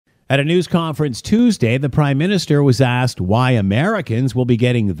At a news conference Tuesday, the Prime Minister was asked why Americans will be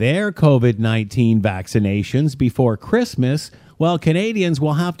getting their COVID-19 vaccinations before Christmas, while Canadians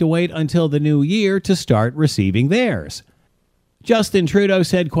will have to wait until the new year to start receiving theirs. Justin Trudeau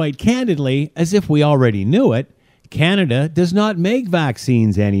said quite candidly, as if we already knew it, Canada does not make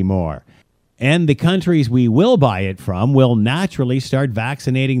vaccines anymore. And the countries we will buy it from will naturally start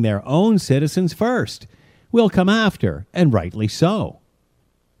vaccinating their own citizens first. We'll come after, and rightly so.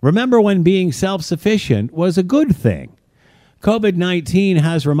 Remember when being self-sufficient was a good thing? COVID-19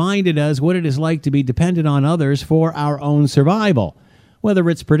 has reminded us what it is like to be dependent on others for our own survival, whether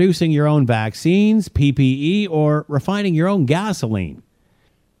it's producing your own vaccines, PPE, or refining your own gasoline.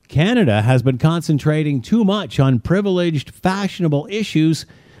 Canada has been concentrating too much on privileged, fashionable issues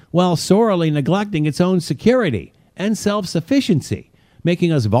while sorely neglecting its own security and self-sufficiency,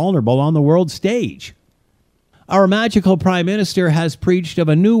 making us vulnerable on the world stage. Our magical Prime Minister has preached of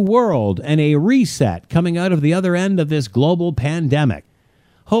a new world and a reset coming out of the other end of this global pandemic.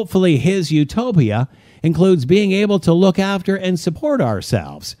 Hopefully his utopia includes being able to look after and support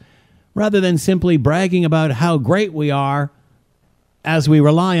ourselves, rather than simply bragging about how great we are as we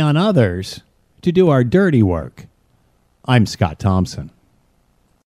rely on others to do our dirty work. I'm Scott Thompson.